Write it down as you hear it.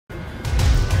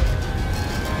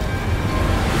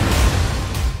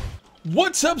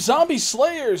What's up, Zombie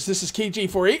Slayers? This is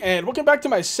KJ48, and welcome back to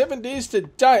my 7 Days to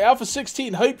Die Alpha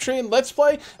 16 Hype Train Let's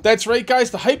Play. That's right,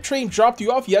 guys, the Hype Train dropped you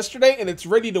off yesterday, and it's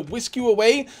ready to whisk you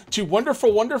away to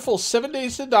wonderful, wonderful 7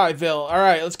 Days to Die-ville.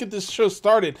 Alright, let's get this show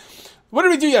started. What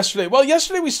did we do yesterday? Well,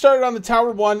 yesterday we started on the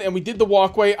Tower 1, and we did the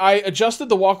walkway. I adjusted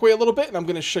the walkway a little bit, and I'm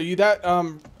going to show you that.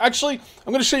 Actually,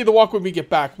 I'm going to show you the walkway when we get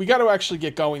back. We got to actually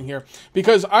get going here,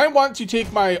 because I want to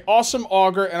take my awesome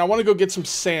auger, and I want to go get some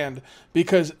sand,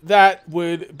 because that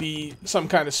would be some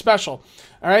kind of special.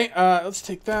 Alright, let's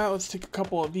take that. Let's take a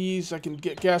couple of these. I can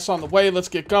get gas on the way. Let's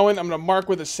get going. I'm going to mark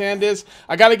where the sand is.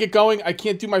 I got to get going. I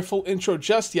can't do my full intro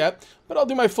just yet, but I'll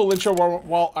do my full intro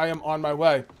while I am on my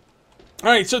way.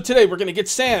 Alright, so today we're going to get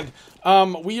sand.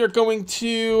 We are going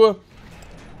to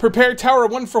prepare Tower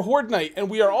 1 for Horde Night, and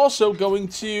we are also going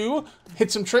to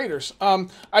hit some traders.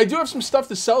 I do have some stuff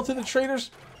to sell to the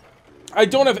traders. I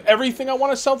don't have everything I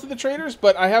want to sell to the traders,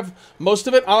 but I have most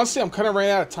of it. Honestly, I'm kind of running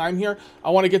out of time here.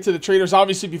 I want to get to the traders,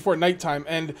 obviously, before nighttime.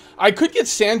 And I could get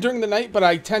sand during the night, but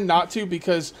I tend not to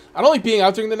because I don't like being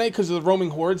out during the night because of the roaming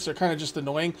hordes. They're kind of just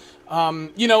annoying.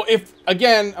 You know, if,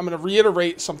 again, I'm going to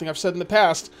reiterate something I've said in the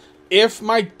past. If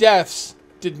my deaths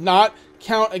did not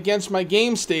count against my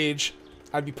game stage,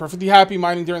 I'd be perfectly happy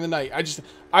mining during the night.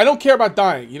 I don't care about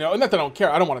dying, you know? Not that I don't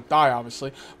care. I don't want to die,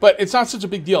 obviously. But it's not such a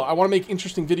big deal. I want to make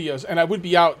interesting videos, and I would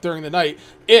be out during the night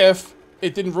if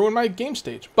it didn't ruin my game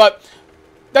stage. But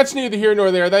that's neither here nor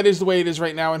there. That is the way it is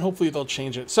right now, and hopefully they'll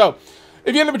change it. So,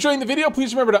 if you end up enjoying the video,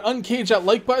 please remember to uncage that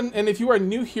like button. And if you are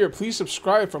new here, please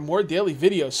subscribe for more daily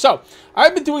videos. So,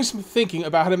 I've been doing some thinking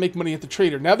about how to make money at the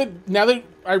trader. Now that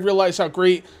I realize how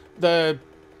great the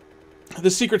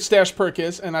secret stash perk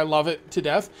is, and I love it to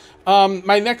death,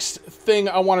 my next thing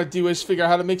I want to do is figure out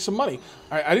how to make some money.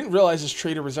 Alright, I didn't realize this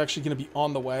trader was actually going to be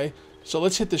on the way. So,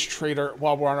 let's hit this trader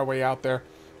while we're on our way out there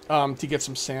to get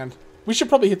some sand. We should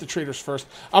probably hit the traders first.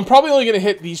 I'm probably only going to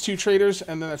hit these two traders,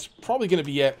 and then that's probably going to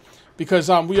be it. Because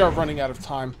we are running out of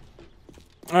time.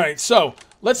 Alright, so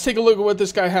let's take a look at what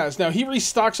this guy has. Now, he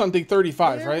restocks on day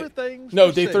 35, right?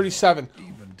 No, day 37.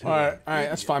 Alright,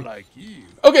 that's fine.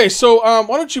 Okay, so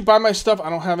why don't you buy my stuff?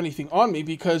 I don't have anything on me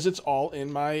because it's all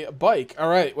in my bike.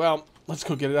 Alright, well, let's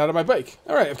go get it out of my bike.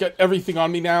 Alright, I've got everything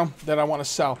on me now that I want to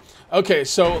sell. Okay,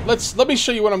 so let me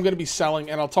show you what I'm going to be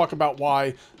selling, and I'll talk about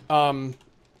why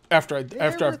after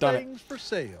I've done it. For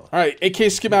sale. All right, AK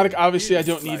schematic. Obviously, I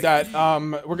don't need that.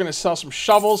 We're gonna sell some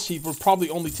shovels. He will probably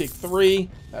only take 3.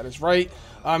 That is right.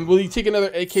 Will you take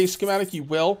another AK schematic? You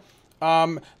will.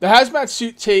 The hazmat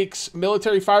suit takes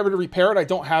military fiber to repair it. I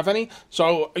don't have any,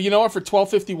 so you know what? For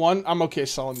 $12.51, I'm okay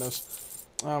selling those.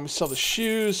 We sell the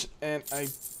shoes, and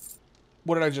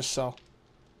what did I just sell?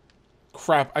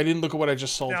 Crap, I didn't look at what I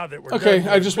just sold. Okay,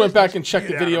 I just went back and checked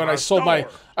the video, and I sold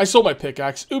my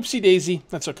pickaxe. Oopsie daisy.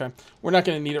 That's okay. We're not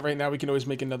going to need it right now. We can always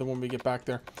make another one when we get back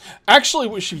there. Actually,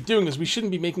 what we should be doing is we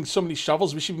shouldn't be making so many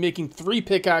shovels. We should be making 3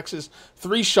 pickaxes,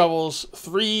 3 shovels,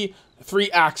 3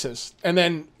 axes, and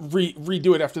then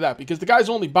redo it after that, because the guys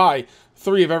only buy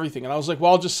 3 of everything. And I was like,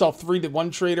 well, I'll just sell 3 to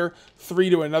one trader, 3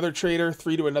 to another trader,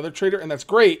 3 to another trader, and that's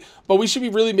great. But we should be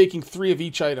really making 3 of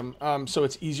each item, so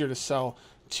it's easier to sell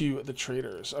to the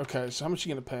traders. Okay, so how much are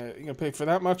you gonna pay? You gonna pay for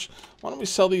that much? Why don't we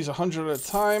sell these 100 at a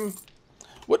time?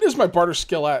 What is my barter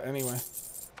skill at anyway?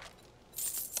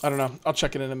 I don't know. I'll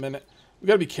check it in a minute. We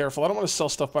gotta be careful. I don't want to sell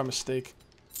stuff by mistake.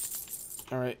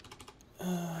 All right.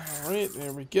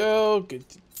 There we go. Good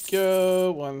to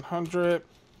go. 100.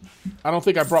 I don't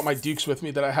think I brought my dukes with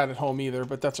me that I had at home either,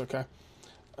 but that's okay.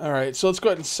 All right, so let's go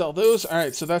ahead and sell those. All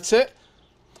right, so that's it.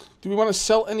 Do we want to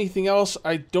sell anything else?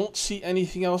 I don't see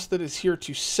anything else that is here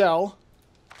to sell.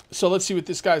 So let's see what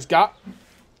this guy's got.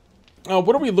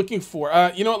 What are we looking for?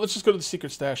 You know what? Let's just go to the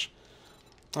secret stash.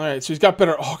 All right, so he's got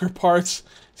better auger parts.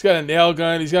 He's got a nail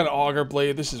gun. He's got an auger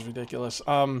blade. This is ridiculous.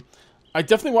 I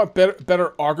definitely want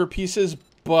better auger pieces,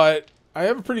 but I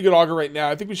have a pretty good auger right now.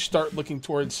 I think we should start looking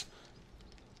towards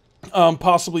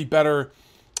possibly better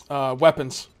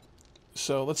weapons.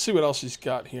 So let's see what else he's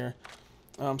got here.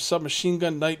 Submachine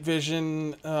gun, night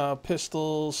vision,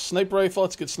 pistol, sniper rifle.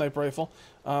 Let's get sniper rifle.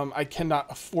 I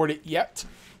cannot afford it yet.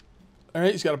 All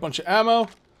right, he's got a bunch of ammo,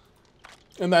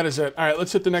 and that is it. All right,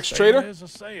 let's hit the next trader. There's a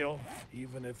sale,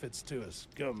 even if it's to a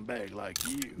scumbag like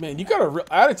you. Man, you got a real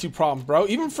attitude problem, bro.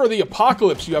 Even for the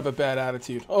apocalypse, you have a bad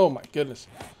attitude. Oh my goodness.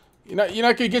 You're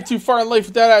not gonna get too far in life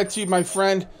with that attitude, my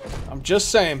friend. I'm just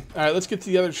saying. All right, let's get to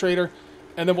the other trader,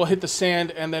 and then we'll hit the sand,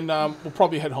 and then we'll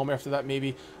probably head home after that,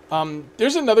 maybe.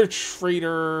 There's another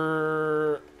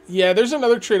trader. Yeah, there's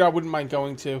another trader I wouldn't mind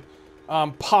going to.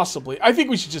 Possibly. I think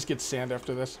we should just get sand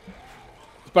after this.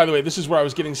 By the way, this is where I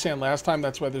was getting sand last time.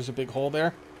 That's why there's a big hole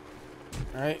there.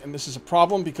 Alright, and this is a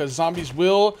problem because zombies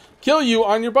will kill you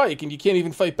on your bike, and you can't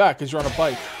even fight back because you're on a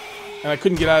bike. And I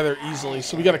couldn't get out of there easily,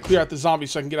 so we gotta clear out the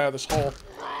zombies so I can get out of this hole.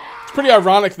 It's pretty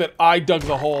ironic that I dug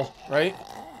the hole, right?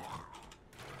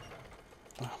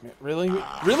 Oh man, really?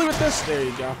 Really with this? There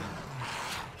you go.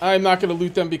 I'm not gonna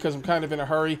loot them because I'm kind of in a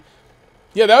hurry.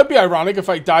 Yeah, that would be ironic if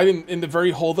I died in the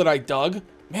very hole that I dug.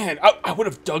 Man, I would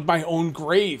have dug my own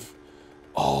grave.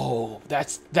 Oh,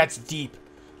 that's deep.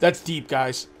 That's deep,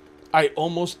 guys. I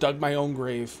almost dug my own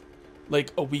grave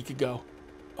like a week ago.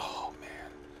 Oh,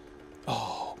 man.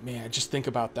 Oh, man. Just think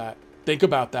about that. Think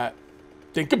about that.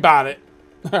 Think about it.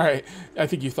 All right. I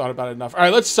think you thought about it enough. All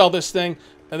right, let's sell this thing,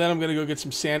 and then I'm going to go get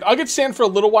some sand. I'll get sand for a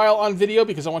little while on video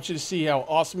because I want you to see how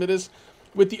awesome it is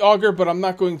with the auger, but I'm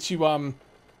not going to...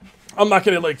 I'm not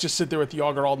going to, like, just sit there with the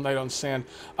auger all night on sand.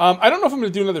 I don't know if I'm going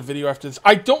to do another video after this.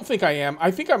 I don't think I am.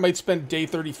 I think I might spend day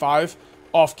 35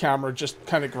 off camera just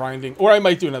kind of grinding. Or I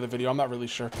might do another video. I'm not really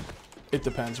sure. It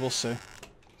depends. We'll see.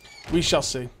 We shall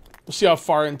see. We'll see how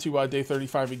far into day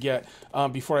 35 we get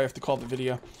before I have to call the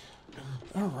video.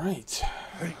 All right.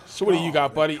 So what do you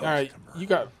got, buddy? All right. You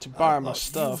got to buy my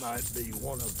stuff. You might be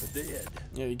one of the dead.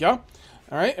 There you go. All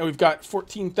right. And we've got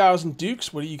 14,000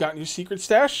 dukes. What do you got in your secret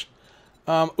stash?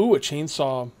 Ooh, a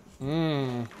chainsaw.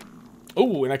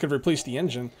 Ooh, and I could replace the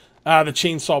engine. Ah, the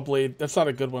chainsaw blade. That's not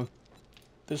a good one.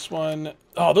 This one.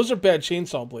 Oh, those are bad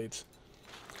chainsaw blades.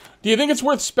 Do you think it's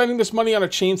worth spending this money on a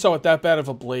chainsaw with that bad of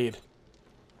a blade?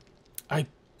 I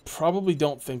probably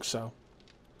don't think so.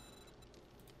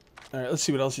 Alright, let's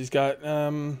see what else he's got.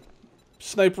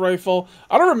 Sniper rifle.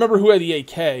 I don't remember who had the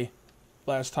AK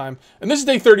last time. And this is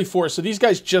day 34, so these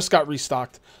guys just got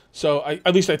restocked. So,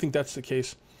 at least I think that's the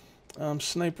case.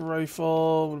 Sniper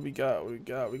rifle. What do we got? What do we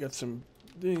got? We got some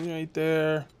thing right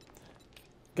there.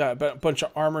 Got a bunch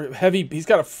of armor. Heavy. He's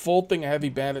got a full thing of heavy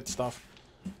bandit stuff.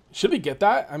 Should we get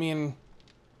that? I mean,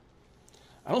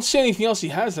 I don't see anything else he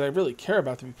has that I really care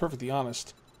about, to be perfectly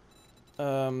honest.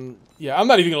 Yeah, I'm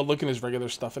not even going to look in his regular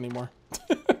stuff anymore.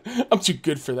 I'm too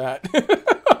good for that.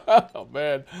 Oh,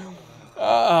 man.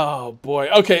 Oh, boy.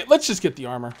 Okay, let's just get the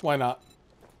armor. Why not?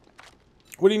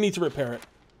 What do you need to repair it?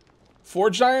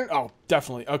 Forged iron? Oh,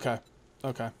 definitely. Okay.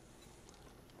 Okay.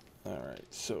 Alright,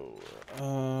 so...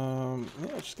 yeah,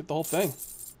 let's just get the whole thing.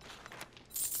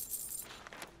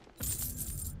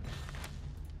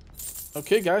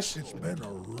 Okay, guys. It's been a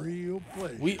real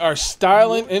pleasure. We are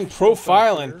styling and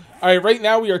profiling. Alright, right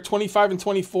now we are 25 and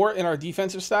 24 in our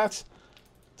defensive stats.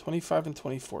 25 and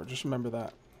 24. Just remember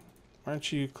that. Why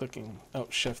aren't you clicking? Oh,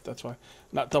 shift. That's why.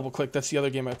 Not double click. That's the other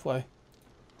game I play.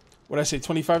 What did I say?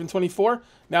 25 and 24?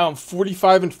 Now I'm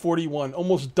 45 and 41.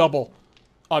 Almost double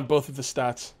on both of the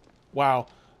stats. Wow.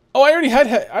 Oh, I already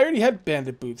had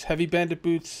bandit boots. Heavy bandit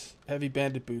boots. Heavy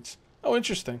bandit boots. Oh,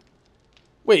 interesting.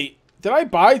 Wait, did I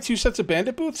buy 2 sets of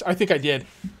bandit boots? I think I did.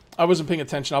 I wasn't paying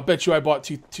attention. I'll bet you I bought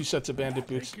two sets of bandit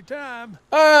boots. Take your time.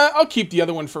 I'll keep the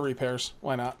other one for repairs.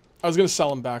 Why not? I was going to sell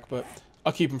them back, but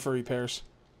I'll keep them for repairs.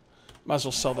 Might as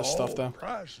well sell this stuff, though.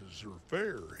 Prices are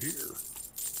fair here.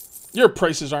 Your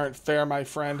prices aren't fair, my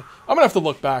friend. I'm gonna have to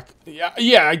look back.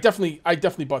 Yeah, I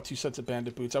definitely bought 2 sets of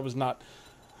bandit boots. I was not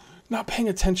paying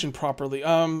attention properly.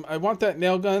 I want that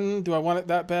nail gun. Do I want it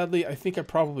that badly? I think I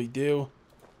probably do.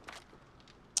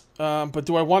 But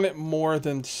do I want it more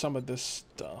than some of this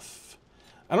stuff?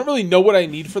 I don't really know what I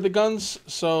need for the guns,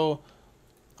 so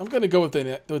I'm gonna go with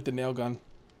the nail gun,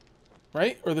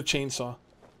 right? Or the chainsaw.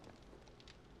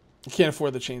 I can't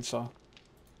afford the chainsaw.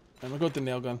 I'm gonna go with the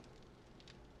nail gun.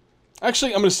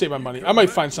 Actually, I'm gonna save my money. I might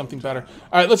find something better.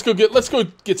 All right, let's go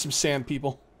get some sand,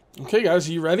 people. Okay, guys,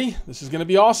 are you ready? This is gonna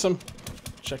be awesome.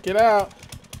 Check it out.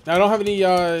 Now I don't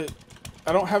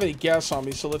have any gas on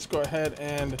me, so let's go ahead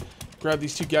and grab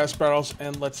these 2 gas barrels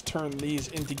and let's turn these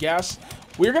into gas.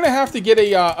 We're gonna have to get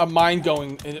a mine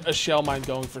going, a shell mine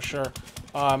going for sure.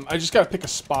 I just gotta pick a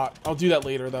spot. I'll do that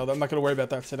later though. I'm not gonna worry about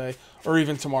that today or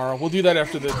even tomorrow. We'll do that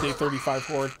after the day 35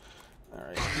 horde. All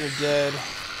right, you're dead.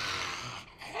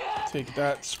 Take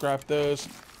that, scrap those.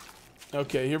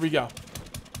 Okay, here we go.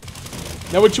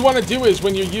 Now what you want to do is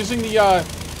when you're using the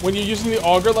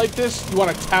auger like this, you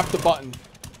want to tap the button.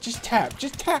 Just tap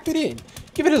it in.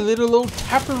 Give it a little old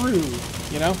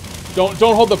taparoo, you know?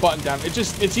 Don't hold the button down.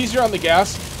 It's easier on the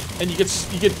gas and you get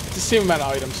the same amount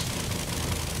of items.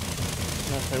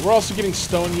 Okay, we're also getting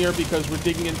stone here because we're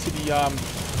digging into the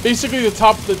basically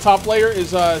the top layer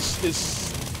is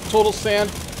total sand.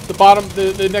 The bottom,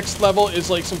 the next level is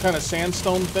like some kind of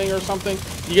sandstone thing or something.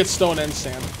 You get stone and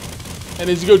sand. And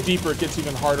as you go deeper, it gets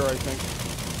even harder, I think.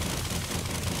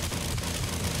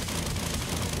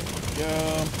 There we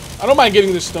go. I don't mind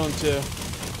getting this stone too.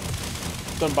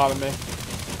 Doesn't bother me.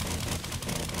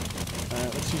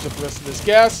 Alright, let's use up the rest of this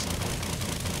gas.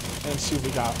 And see what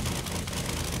we got.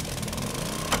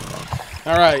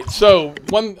 Alright, so,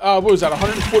 what was that,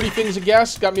 140 things of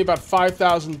gas? Got me about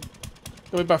 5,000,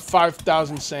 got me about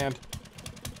 5,000 sand.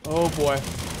 Oh boy.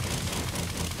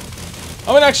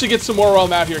 I'm gonna actually get some more while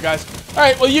I'm out here, guys.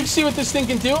 Alright, well, you can see what this thing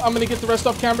can do. I'm gonna get the rest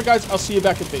off camera, guys. I'll see you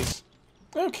back at base.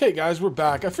 Okay, guys, we're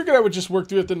back. I figured I would just work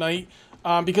through it tonight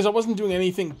because I wasn't doing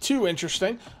anything too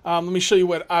interesting. Let me show you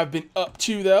what I've been up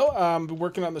to, though. Been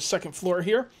working on the second floor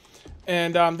here.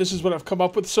 And this is what I've come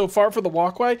up with so far for the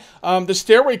walkway. The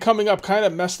stairway coming up kind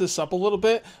of messed this up a little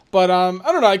bit. But I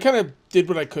don't know, I kind of did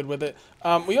what I could with it.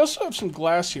 We also have some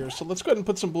glass here, so let's go ahead and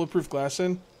put some bulletproof glass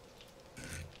in.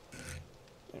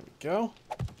 There we go.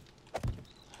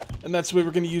 And that's the way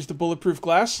we're going to use the bulletproof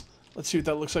glass. Let's see what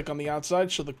that looks like on the outside.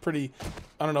 Should look pretty,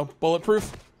 I don't know, bulletproof.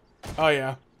 Oh,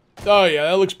 yeah. Oh, yeah,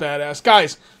 that looks badass.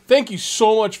 Guys, thank you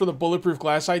so much for the bulletproof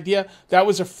glass idea. That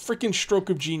was a freaking stroke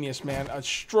of genius, man. A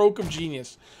stroke of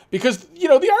genius. Because, you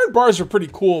know, the iron bars are pretty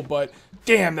cool, but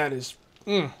damn, that is...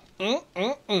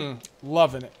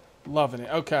 Loving it. Loving it.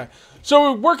 Okay.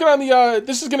 So we're working on the,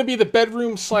 this is going to be the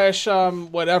bedroom slash,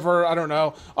 whatever. I don't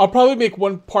know. I'll probably make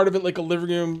one part of it like a living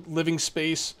room, living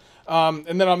space.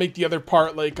 And then I'll make the other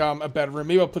part like a bedroom.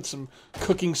 Maybe I'll put some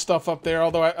cooking stuff up there.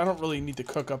 Although I don't really need to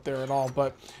cook up there at all.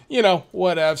 But, you know,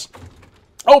 whatevs.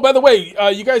 Oh, by the way,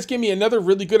 you guys gave me another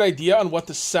really good idea on what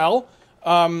to sell.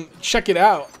 Check it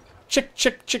out.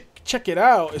 Check it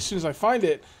out as soon as I find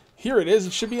it. Here it is.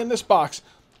 It should be in this box.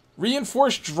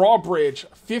 Reinforced drawbridge.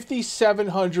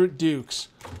 5,700 dukes.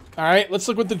 Alright, let's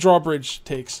look what the drawbridge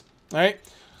takes. Alright.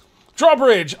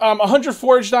 Drawbridge. 100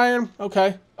 forged iron.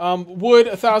 Okay. Wood,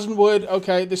 1,000 wood.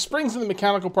 Okay. The springs and the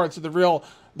mechanical parts are the real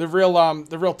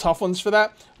tough ones for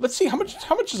that. Let's see how much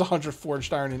is 100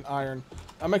 forged iron in iron.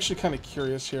 I'm actually kind of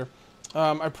curious here.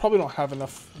 I probably don't have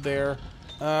enough there.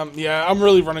 Yeah, I'm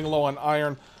really running low on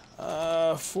iron.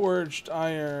 Forged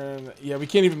iron. Yeah, we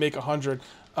can't even make 100.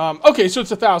 Okay, so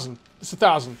it's 1,000. It's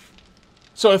 1,000.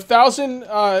 So 1,000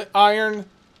 iron,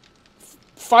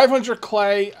 500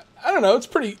 clay. I don't know. It's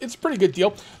a pretty good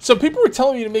deal. So people were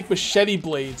telling me to make machete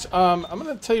blades. I'm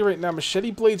gonna tell you right now,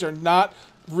 machete blades are not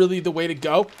really the way to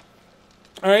go.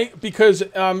 All right, because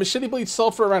machete blades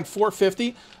sell for around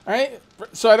 450. All right,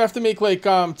 so I'd have to make like 2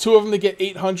 of them to get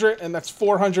 800, and that's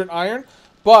 400 iron.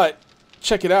 But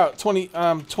check it out,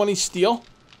 20 steel,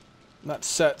 not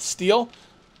set steel.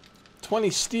 20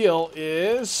 steel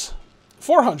is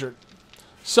 400.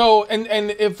 So and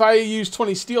if I use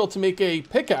 20 steel to make a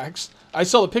pickaxe, I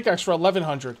sell the pickaxe for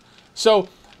 1,100. So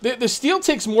the steel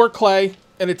takes more clay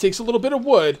and it takes a little bit of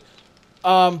wood,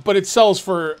 but it sells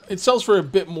for a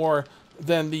bit more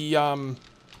than the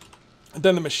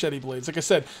machete blades. Like I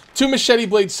said, 2 machete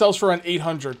blades sells for around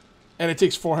 800, and it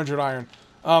takes 400 iron.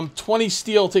 20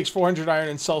 steel takes 400 iron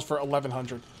and sells for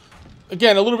 1,100.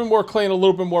 Again, a little bit more clay and a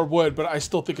little bit more wood, but I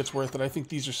still think it's worth it. I think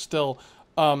these are still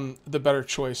the better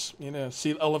choice. You know,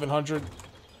 see 1,100.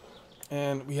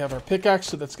 And we have our pickaxe,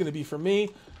 so that's going to be for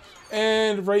me.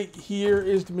 And right here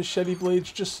is the machete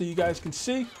blades, just so you guys can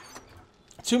see.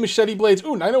 2 machete blades.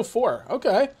 Ooh, 904.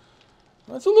 Okay.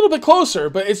 That's a little bit closer,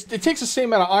 but it takes the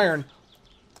same amount of iron.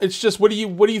 It's just, what do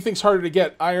you think's harder to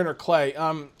get, iron or clay?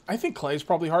 I think clay is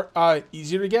probably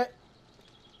easier to get.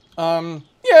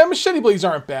 Yeah, machete blades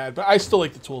aren't bad, but I still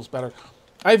like the tools better.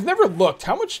 I've never looked.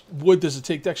 How much wood does it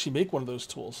take to actually make one of those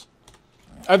tools?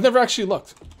 I've never actually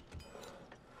looked.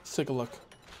 Let's take a look.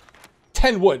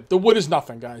 10 wood. The wood is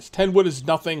nothing, guys. 10 wood is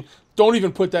nothing. Don't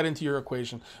even put that into your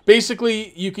equation.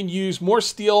 Basically, you can use more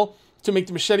steel to make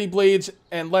the machete blades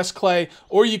and less clay,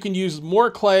 or you can use more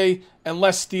clay and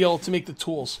less steel to make the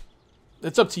tools.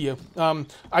 It's up to you.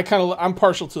 I'm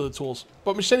partial to the tools,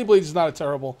 but machete blades is not a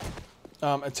terrible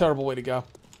way to go.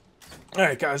 All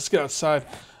right, guys, let's get outside.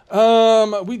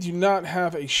 We do not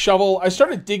have a shovel. I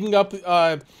started digging up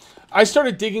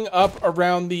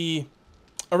around the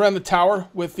tower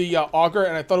with the auger,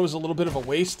 and I thought it was a little bit of a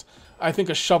waste. I think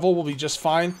a shovel will be just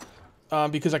fine,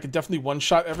 because I could definitely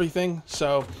one-shot everything.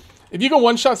 So if you can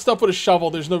one-shot stuff with a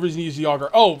shovel, there's no reason to use the auger.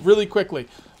 Oh, really quickly,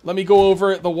 let me go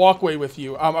over the walkway with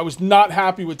you. I was not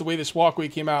happy with the way this walkway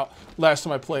came out last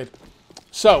time I played.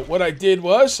 So what I did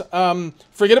was,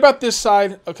 forget about this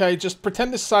side, okay? Just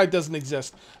pretend this side doesn't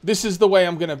exist. This is the way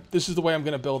I'm gonna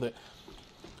build it.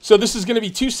 So this is gonna be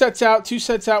 2 sets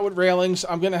out with railings.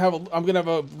 I'm gonna have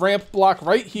a ramp block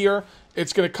right here.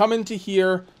 It's gonna come into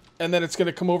here, and then it's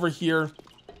gonna come over here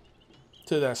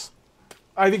to this.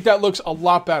 I think that looks a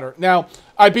lot better. Now,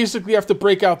 I basically have to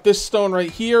break out this stone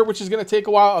right here, which is gonna take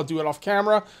a while. I'll do it off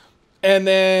camera. And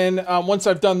then once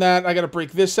I've done that, I gotta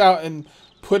break this out and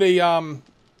put a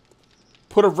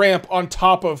ramp on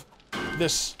top of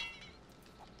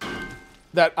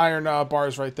that iron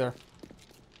bars right there.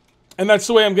 And that's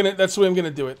the way I'm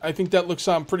gonna do it. I think that looks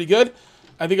pretty good.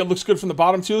 I think it looks good from the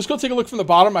bottom too. Let's go take a look from the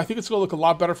bottom. I think it's gonna look a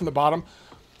lot better from the bottom.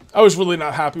 I was really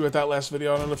not happy with that last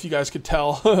video. I don't know if you guys could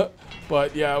tell,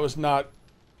 but yeah, I was not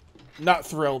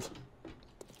thrilled.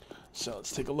 So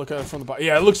let's take a look at it from the bottom.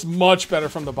 Yeah, it looks much better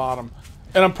from the bottom.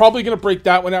 And I'm probably gonna break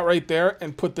that one out right there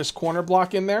and put this corner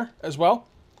block in there as well.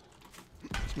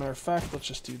 As a matter of fact, let's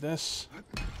just do this.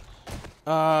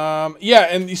 Yeah,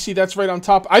 and you see that's right on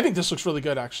top. I think this looks really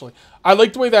good, actually. I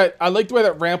like the way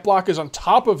that ramp block is on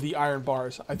top of the iron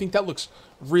bars. I think that looks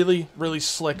really, really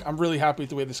slick. I'm really happy with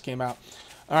the way this came out.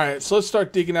 All right, so let's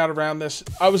start digging out around this.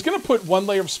 I was gonna put one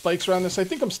layer of spikes around this. I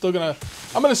think I'm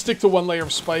gonna stick to one layer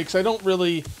of spikes. I don't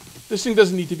really. This thing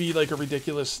doesn't need to be like a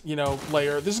ridiculous, you know,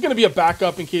 layer. This is gonna be a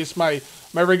backup in case my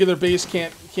regular base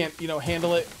can't you know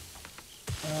handle it.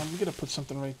 I'm gonna put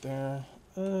something right there.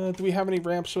 Do we have any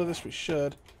ramps for this? We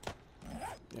should.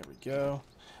 There we go.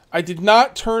 I did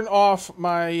not turn off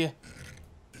my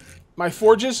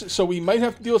forges, so we might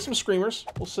have to deal with some screamers.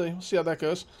 We'll see. We'll see how that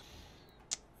goes.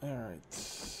 All right.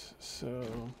 So,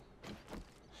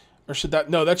 or should that?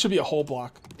 No, that should be a whole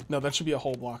block. No, that should be a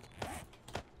whole block.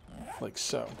 Like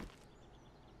so.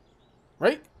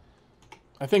 Right?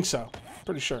 I think so.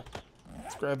 Pretty sure.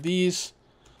 Let's grab these.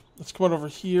 Let's come on over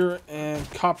here and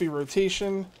copy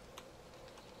rotation.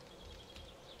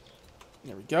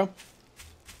 There we go.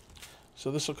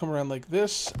 So this will come around like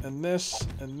this, and this,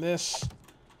 and this,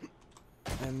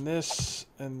 and this,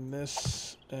 and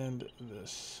this, and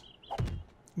this.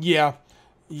 Yeah.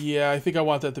 Yeah, I think I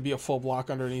want that to be a full block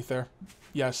underneath there.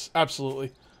 Yes,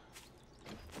 absolutely.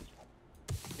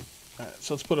 Alright,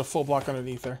 so let's put a full block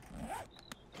underneath there.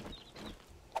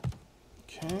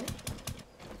 Okay.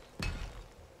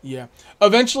 Yeah.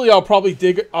 Eventually I'll probably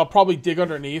dig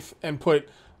underneath and put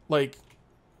like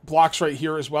blocks right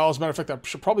here as well. As a matter of fact, I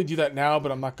should probably do that now,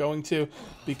 but I'm not going to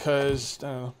because I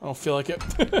don't know, I don't feel like it.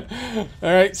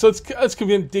 All right, so let's come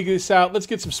in and dig this out. Let's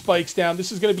get some spikes down.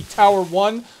 This is going to be Tower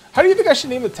 1. How do you think I should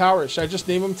name the towers? Should I just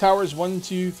name them Towers 1,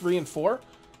 2, 3, and 4?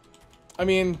 I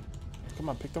mean, come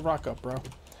on, pick the rock up, bro.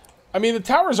 I mean, the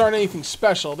towers aren't anything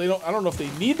special. I don't know if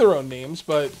they need their own names,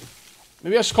 but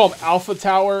maybe I should call them Alpha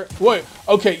Tower. Wait,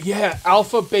 okay, yeah,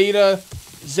 Alpha, Beta,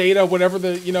 Zeta, whatever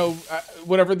the, you know,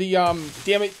 whatever the,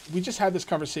 damn it, we just had this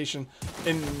conversation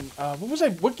in,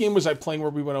 what game was I playing where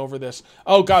we went over this?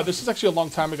 Oh god, this is actually a long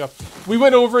time ago. We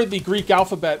went over the Greek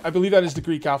alphabet. I believe that is the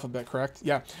Greek alphabet, correct?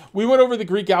 Yeah. We went over the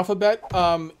Greek alphabet,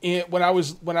 when I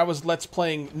was Let's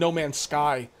Playing No Man's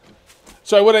Sky.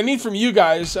 So what I need from you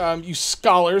guys, you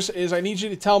scholars, is I need you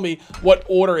to tell me what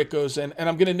order it goes in, and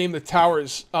I'm going to name the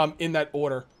towers, in that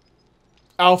order.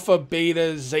 Alpha,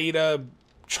 Beta, Zeta,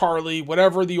 Charlie,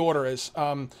 whatever the order is,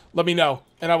 let me know,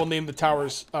 and I will name the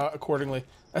towers accordingly.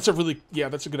 That's a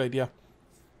that's a good idea.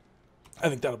 I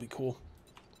think that'll be cool.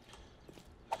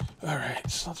 All right,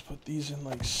 so let's put these in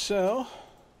like so.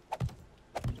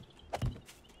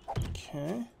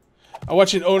 Okay. I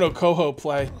watched an Ono Koho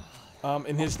play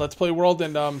in his Let's Play world,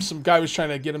 and some guy was trying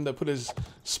to get him to put his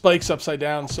spikes upside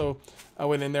down, so I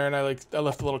went in there and I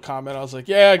left a little comment. I was like,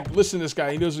 yeah, listen to this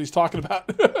guy. He knows what he's talking about.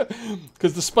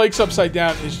 Because the spikes upside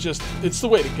down is just, it's the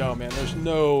way to go, man. There's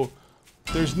no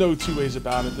two ways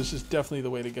about it. This is definitely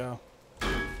the way to go.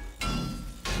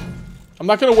 I'm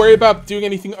not going to worry about doing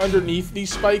anything underneath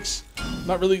these spikes.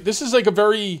 Not really. This is like a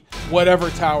very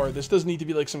whatever tower. This doesn't need to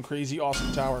be like some crazy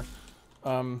awesome tower.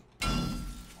 There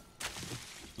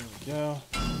we go.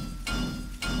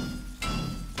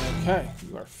 Okay,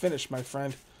 you are finished, my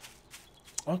friend.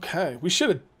 Okay, we should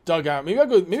have dug out. Maybe I'll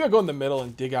go in the middle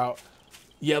and dig out.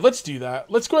 Yeah, let's do that.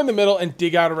 Let's go in the middle and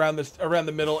dig out around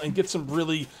the middle and get some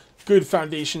really good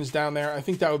foundations down there. I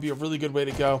think that would be a really good way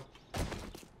to go.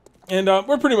 And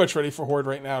we're pretty much ready for Horde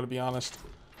right now, to be honest.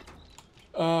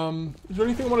 Is there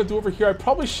anything I want to do over here? I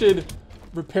probably should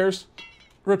repair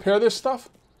this stuff.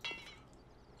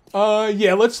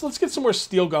 Yeah, let's get some more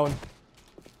steel going.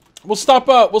 We'll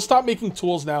stop making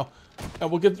tools now.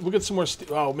 And we'll get some more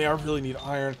steel. Oh man, I really need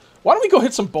iron. Why don't we go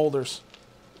hit some boulders?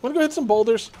 Want to go hit some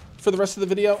boulders for the rest of the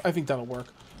video? I think that'll work.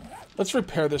 Let's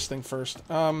repair this thing first.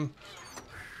 We're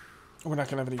not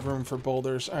gonna have any room for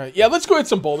boulders. All right, yeah, let's go hit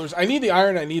some boulders. I need the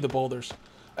iron. I need the boulders.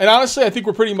 And honestly, I think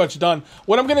we're pretty much done.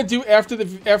 What I'm gonna do after the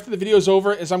video's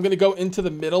over is I'm gonna go into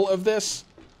the middle of this,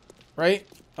 right?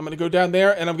 I'm gonna go down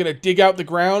there and I'm gonna dig out the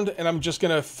ground and I'm just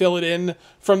gonna fill it in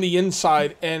from the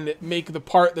inside and make the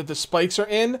part that the spikes are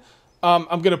in.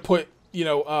 I'm gonna put you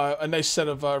know, a nice set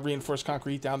of reinforced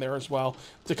concrete down there as well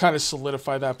to kind of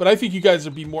solidify that. But I think you guys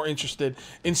would be more interested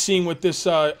in seeing what this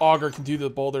auger can do to the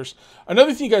boulders.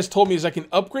 Another thing you guys told me is I can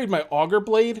upgrade my auger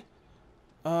blade.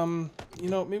 You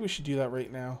know, maybe we should do that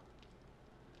right now.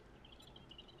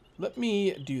 Let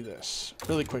me do this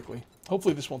really quickly.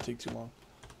 Hopefully this won't take too long.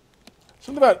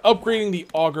 Something about upgrading the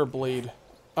auger blade.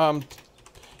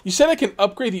 You said I can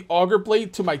upgrade the auger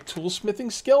blade to my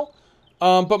toolsmithing skill,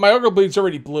 but my auger blade's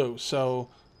already blue, so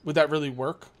would that really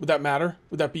work? Would that matter?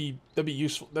 Would that be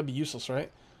useful? That'd be useless,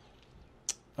 right?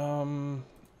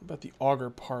 About the auger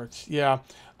parts. Yeah.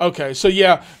 Okay, so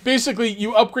yeah, basically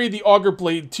you upgrade the auger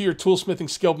blade to your toolsmithing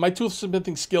skill. My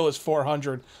toolsmithing skill is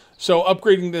 400, so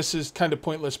upgrading this is kind of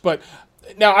pointless. But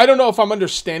now, I don't know if I'm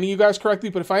understanding you guys correctly,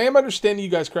 but if I am understanding you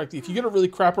guys correctly, if you get a really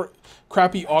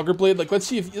crappy auger blade, like let's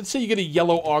say you get a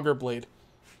yellow auger blade,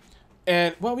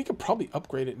 and well, we could probably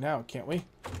upgrade it now, can't we?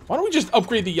 Why don't we just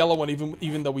upgrade the yellow one,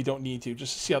 even though we don't need to,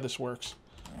 just to see how this works?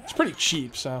 It's pretty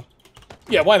cheap, so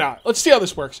yeah, why not? Let's see how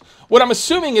this works. What I'm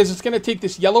assuming is it's going to take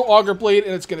this yellow auger blade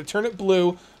and it's going to turn it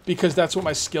blue because that's what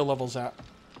my skill level's at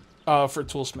for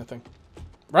toolsmithing,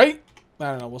 right? I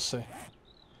don't know. We'll see.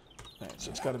 All right,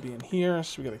 so it's got to be in here,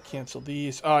 so we got to cancel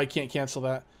these. Oh, I can't cancel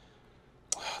that.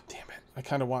 Oh, damn it. I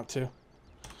kind of want to.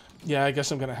 Yeah, I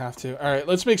guess I'm going to have to. All right,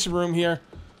 let's make some room here.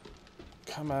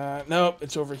 Come on. Nope,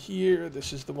 it's over here.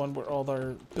 This is the one where all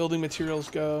our building materials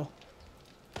go.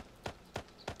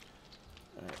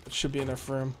 All right, it should be enough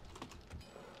room.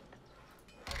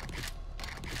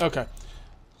 Okay.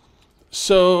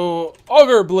 So,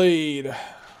 auger blade.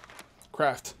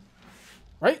 Craft.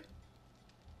 Right?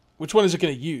 Which one is it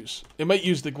going to use? It might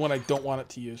use the one I don't want it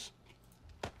to use.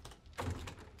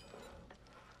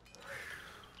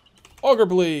 Auger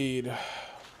blade.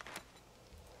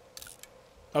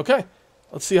 Okay.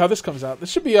 Let's see how this comes out. This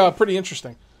should be pretty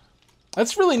interesting.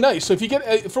 That's really nice. So if you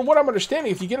get, from what I'm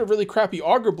understanding, if you get a really crappy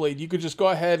auger blade, you could just go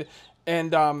ahead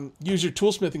and use your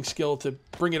toolsmithing skill to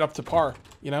bring it up to par,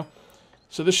 you know?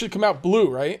 So this should come out blue,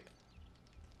 right?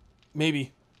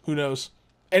 Maybe. Who knows?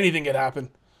 Anything could happen.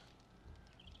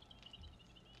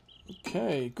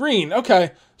 Okay, green.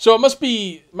 Okay, so it must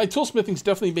be my toolsmithing's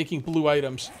definitely making blue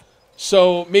items.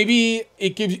 So maybe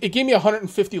it gave me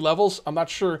 150 levels. I'm not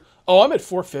sure. Oh, I'm at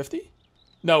 450.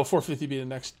 No, 450 be the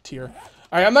next tier.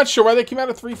 All right, I'm not sure why they came out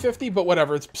at 350, but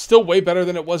whatever. It's still way better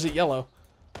than it was at yellow.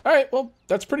 All right, well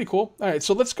that's pretty cool. All right,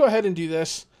 so let's go ahead and do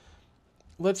this.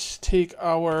 Let's take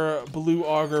our blue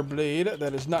auger blade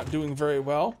that is not doing very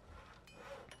well,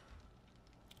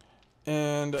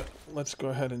 and let's go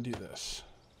ahead and do this.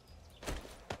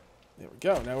 There we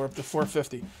go. Now we're up to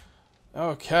 450.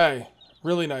 Okay.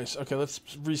 Really nice. Okay, let's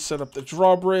reset up the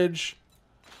drawbridge.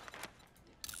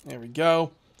 There we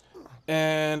go.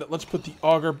 And let's put the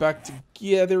auger back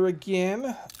together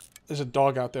again. There's a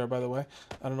dog out there, by the way.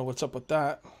 I don't know what's up with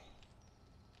that.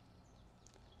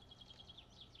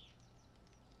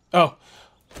 Oh.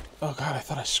 Oh god, I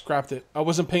thought I scrapped it. I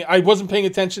wasn't paying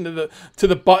attention to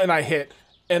the button I hit.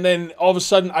 And then all of a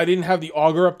sudden I didn't have the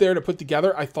auger up there to put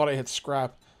together. I thought I hit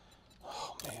scrap.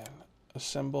 Oh man.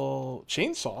 Assemble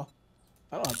chainsaw.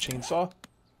 I don't have chainsaw.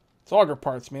 It's auger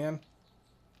parts, man.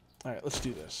 All right, let's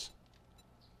do this.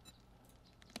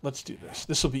 Let's do this.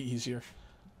 This will be easier.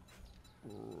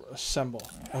 Assemble.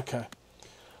 Okay.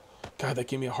 God, that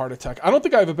gave me a heart attack. I don't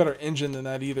think I have a better engine than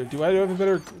that either. Do I have a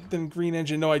better than green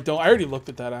engine? No, I don't. I already looked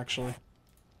at that, actually.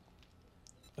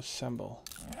 Assemble.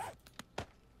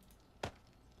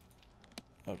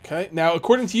 Okay. Now,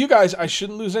 according to you guys, I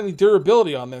shouldn't lose any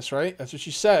durability on this, right? That's what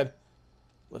you said.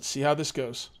 Let's see how this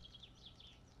goes.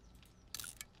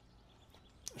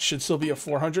 Should still be a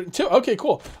 402. Okay,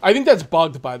 cool. I think that's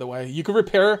bugged, by the way. You can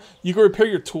repair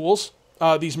your tools,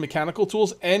 these mechanical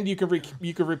tools, and you can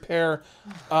repair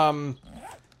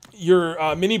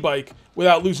your mini bike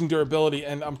without losing durability.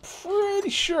 And I'm pretty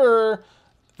sure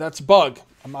that's a bug.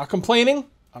 I'm not complaining.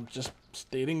 I'm just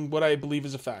stating what I believe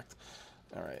is a fact.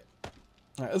 All right.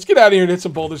 All right, let's get out of here and hit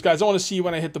some boulders, guys. I want to see you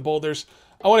when I hit the boulders.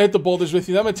 I want to hit the boulders with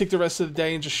you. Then I'm going to take the rest of the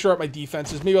day and just shore up my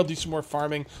defenses. Maybe I'll do some more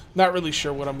farming. Not really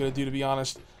sure what I'm going to do, to be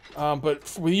honest.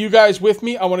 But with you guys with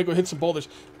me, I want to go hit some boulders.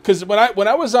 Because when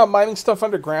I was mining stuff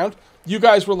underground, you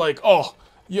guys were like, oh,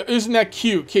 isn't that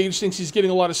cute? Cage thinks he's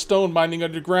getting a lot of stone mining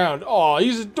underground. Oh,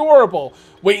 he's adorable.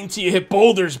 Wait until you hit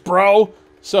boulders, bro.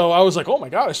 So I was like, oh my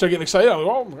god, I started getting excited. I was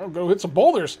like, oh, I'm going to go hit some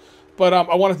boulders. But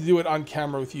I wanted to do it on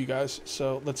camera with you guys.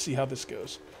 So let's see how this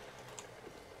goes.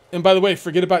 And by the way,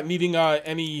 forget about needing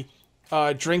any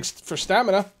drinks for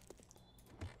stamina.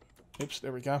 Oops,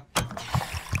 there we go.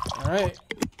 All right.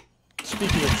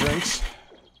 Speaking of drinks.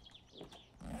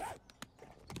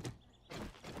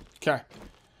 Okay.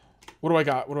 What do I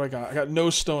got? What do I got? I got no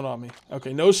stone on me.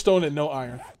 Okay, no stone and no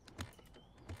iron.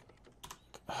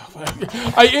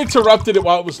 I interrupted it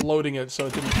while it was loading it, so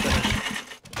it didn't finish.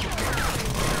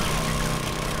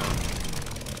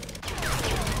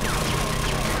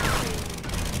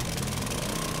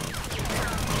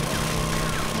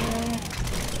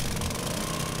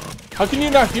 How can you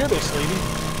not hear this, lady?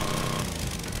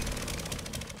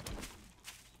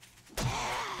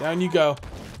 Down you go.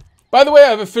 By the way,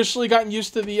 I've officially gotten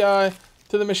used to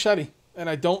the machete, and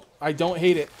I don't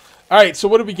hate it. All right, so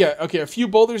what did we get? Okay, a few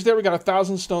boulders there. We got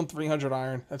 1,000 stone, 300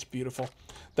 iron. That's beautiful.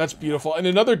 That's beautiful. And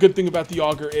another good thing about the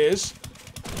auger is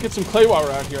get some clay while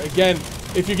we're out here. Again,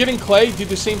 if you're getting clay, do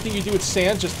the same thing you do with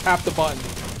sand. Just tap the button.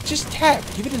 Just tap.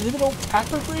 Give it a little old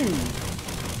tapperoo.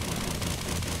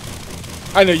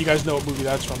 I know you guys know what movie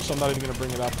that's from, so I'm not even gonna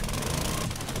bring it up.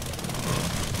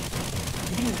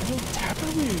 Give it a little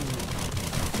tapperoo.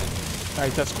 All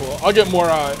right, that's cool. I'll get more.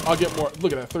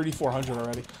 Look at that, 3,400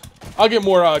 already. I'll get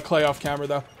more clay off camera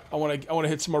though. I want to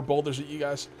hit some more boulders at you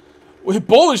guys. We hit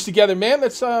boulders together, man.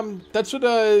 That's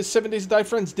what 7 Days to Die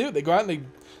friends do. They go out and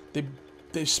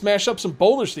they smash up some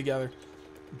boulders together.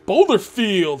 Boulder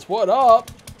fields, what up?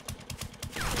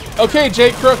 Okay,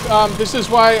 Jay Crook. This is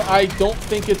why I don't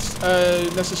think it's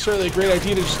necessarily a great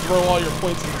idea to just throw all your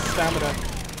points into stamina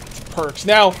perks.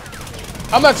 Now,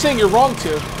 I'm not saying you're wrong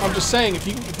to. I'm just saying if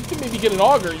you can maybe get an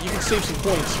auger, you can save some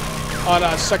points on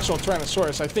Sexual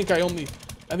Tyrannosaurus. I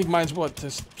think mine's what, to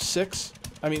 6?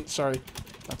 I mean, sorry,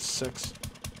 not 6.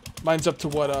 Mine's up to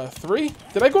what, 3?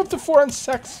 Did I go up to 4 on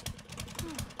sex?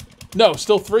 No,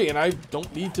 still 3, and I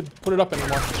don't need to put it up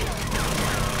anymore.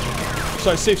 So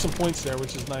I saved some points there,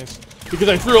 which is nice. Because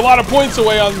I threw a lot of points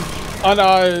away on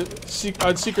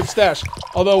Secret Stash.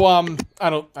 Although, I didn't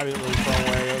really throw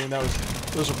away. I mean,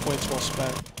 those are points well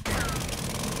spent.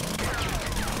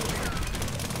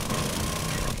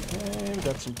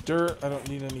 Got some dirt. I don't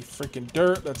need any freaking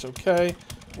dirt. That's okay.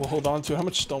 We'll hold on to. How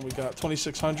much stone we got?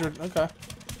 2,600. Okay.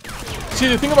 See,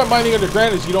 the thing about mining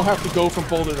underground is you don't have to go from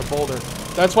boulder to boulder.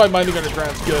 That's why mining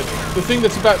underground's good. The thing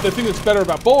that's better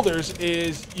about boulders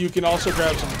is you can also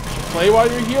grab some clay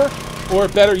while you're here, or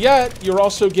better yet, you're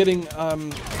also getting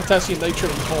potassium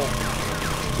nitrate and coal,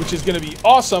 which is going to be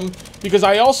awesome because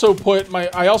I also put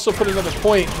another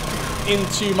point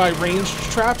into my ranged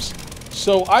traps.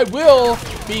 So I will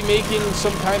be making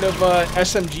some kind of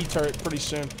SMG turret pretty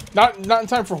soon. Not in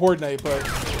time for Horde Night, but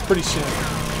pretty soon.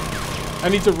 I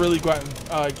need to really go out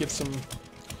and get some...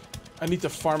 I need to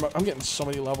farm up. I'm getting so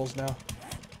many levels now.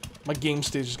 My game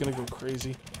stage is going to go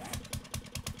crazy.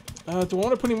 Do I want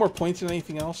to put any more points in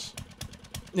anything else?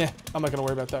 Yeah, I'm not going to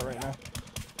worry about that right now.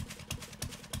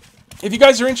 If you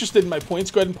guys are interested in my points,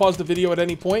 go ahead and pause the video at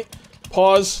any point.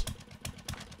 Pause.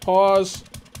 Pause.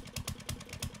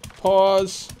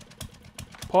 Pause.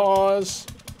 Pause.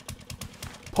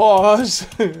 Pause.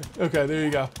 Okay, there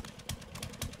you go.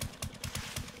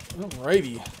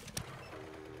 Alrighty.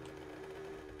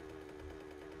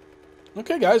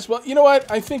 Okay, guys. Well, you know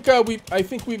what? I think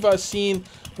we've seen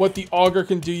what the auger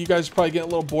can do. You guys are probably getting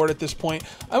a little bored at this point.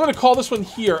 I'm gonna call this one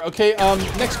here. Okay.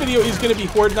 Next video is gonna be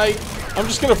Horde Night. I'm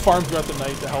just gonna farm throughout the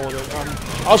night. The hell with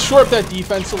it. I'll shore up that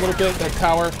defense a little bit, that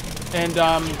tower, and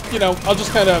you know, I'll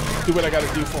just kind of do what I got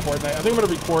to do for Horde Night. I think I'm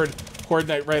gonna record Horde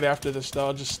Night right after this, though.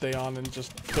 I'll just stay on and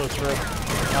just go through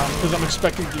because I'm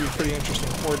expecting to be pretty interesting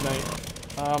Horde Night.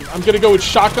 I'm going to go with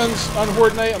shotguns on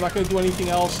Horde Night. I'm not going to do anything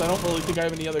else. I don't really think I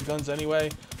have any other guns anyway,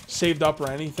 saved up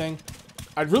or anything.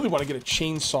 I'd really want to get a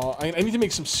chainsaw. I need to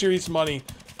make some serious money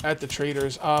at the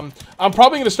traders. I'm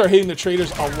probably going to start hitting the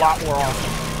traders a lot more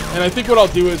often. And I think what I'll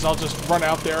do is I'll just run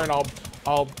out there and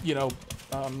I'll you know,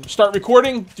 start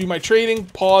recording, do my trading,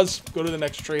 pause, go to the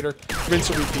next trader,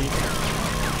 rinse and repeat.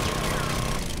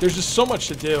 There's just so much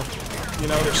to do. You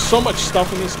know, there's so much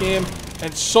stuff in this game.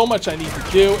 And so much I need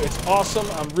to do. It's awesome.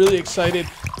 I'm really excited.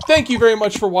 Thank you very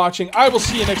much for watching. I will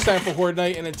see you next time for Horde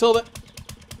Night. And until then,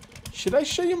 should I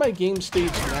show you my game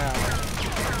stage now?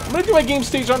 I'm going to do my game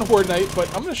stage on Horde Night, but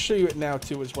I'm going to show you it now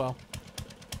too as well.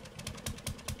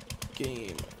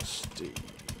 Game stage.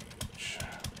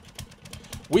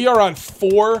 We are on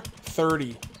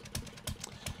 430.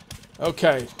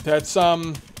 Okay, that's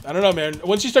I don't know, man.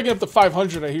 Once you start getting up to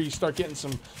 500, I hear you start getting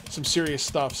some serious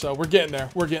stuff. So we're getting there.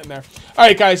 We're getting there. All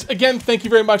right, guys. Again, thank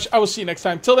you very much. I will see you next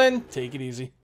time. Till then, take it easy.